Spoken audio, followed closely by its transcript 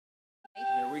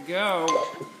go.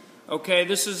 Okay,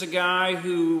 this is a guy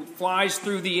who flies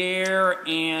through the air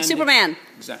and... Superman.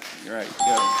 Exactly, you're right.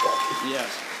 Good. Yes.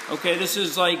 Okay, this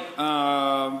is like,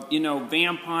 you know,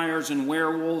 vampires and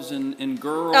werewolves and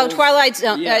girls. Oh, Twilight.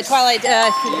 Yes. Twilight.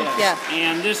 Yes. Yeah.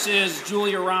 And this is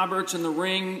Julia Roberts in The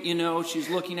Ring. You know, she's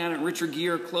looking at it. Richard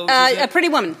Gere closes A it. Pretty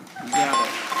Woman. You got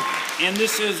it. And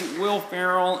this is Will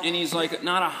Ferrell, and he's like,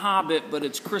 not a hobbit, but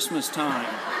it's Christmas time.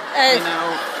 You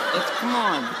know, come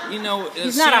on. You know,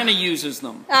 Santa uses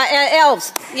them.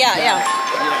 Elves. Yeah.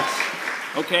 Yes.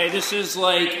 Okay, this is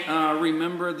like,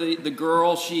 remember the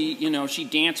girl, she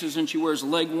dances and she wears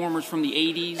leg warmers from the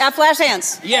 80s?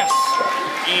 Flashdance. Yes.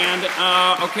 And,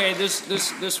 okay,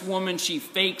 this woman, she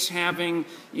fakes having,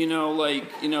 you know, like,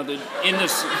 you know, in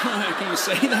this, can you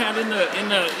say that? In the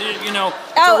you know,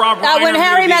 the Rob Reiner When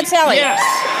Harry movie. Met Sally. Yes.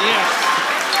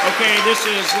 Okay, this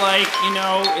is like, you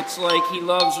know, it's like he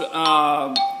loves,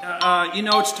 you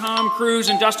know, it's Tom Cruise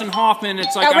and Dustin Hoffman.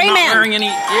 It's like, I'm not wearing any,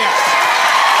 yes.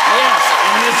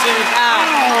 And this is,